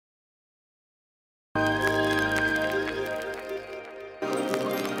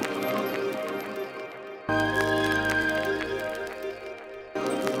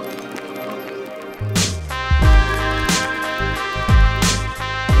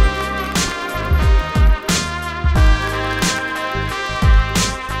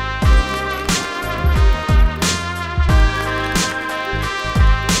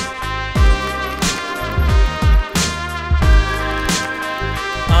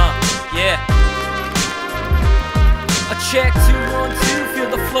Check 2 1 2, feel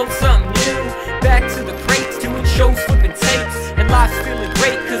the flow, something new. Back to the crates, doing shows, flipping tapes, and life's feeling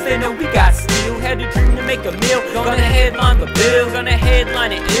great cause they know we got steel. Had a dream to make a meal, gonna headline the bill, gonna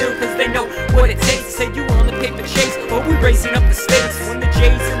headline it ill cause they know what it takes. Say you on the paper chase, but we racing up the stakes. When the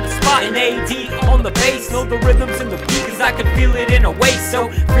J's in the spot and AD on the bass, know the rhythms in the beat cause I can feel it in a way. So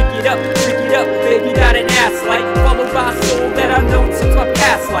freak it up, baby, got an ass like, followed by a soul that I've known since my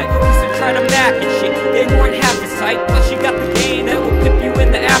past life. Used to try to Mac and shit, they weren't half as tight, plus you got the game that will pip you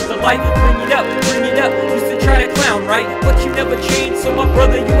in the afterlife. Bring it up, used to try to clown, right? But you never changed, so my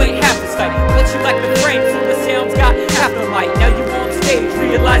brother, you ain't half as tight. But you like the frame, so the sound's got half the mic. Now you on stage,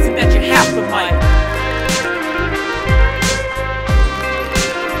 realizing that you're half the mic.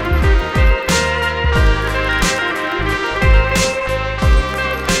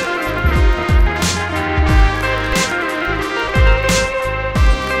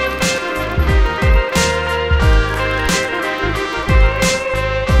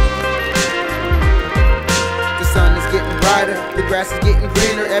 The grass is getting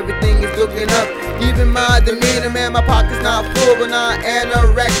greener, everything is looking up. Even my demeanor, man, my pocket's not full, but not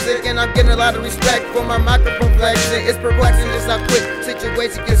anorexic. And I'm getting a lot of respect for my microphone flexing. It's perplexing just how quick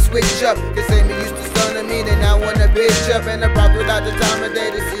situation can switch up. They say me used to stun at me, they now wanna bitch up. And I brought without the time of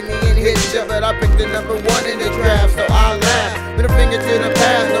day to see me and hit ya. But I picked the number 1 in the draft, so I laugh. With a finger to the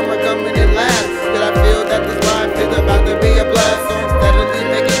past, no more coming in last. But I feel that this life is about to be a blast. So I'm steadily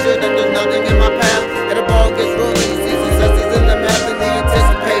making sure that there's nothing in my path, and the ball gets rolling. In the math and the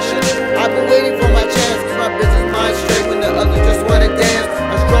anticipation, I've been waiting for my chance, cause my business mind straight when the others just wanna dance.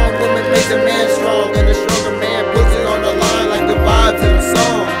 A strong woman makes a man strong, and a stronger man puts it on the line like the vibes in a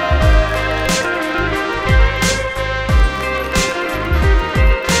song.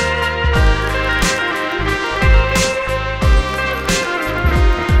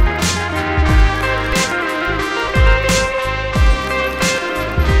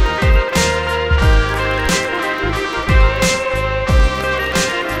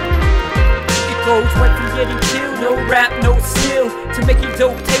 Went from getting killed, no rap, no skill, to making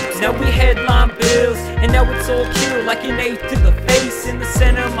dope tapes. Now we headline bills, and now it's all killed like an eighth to the face. In the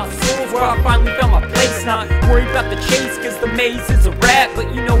center of my soul, where I finally found my place. Not worried about the chase, cause the maze is a rat.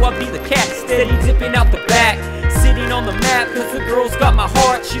 But you know I'll be the cat, steady dipping out the back, sitting on the map, cause the girl's got my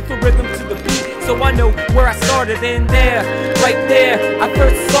heart. She's the rhythm to the beat, so I know where I started. And there, right there, I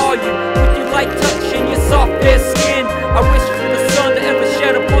first saw you, with your light touch and your soft fair skin. I wish for the sun to ever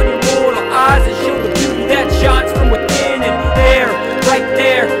shed upon your mortal eyes and show the beauty that shines from within. And there,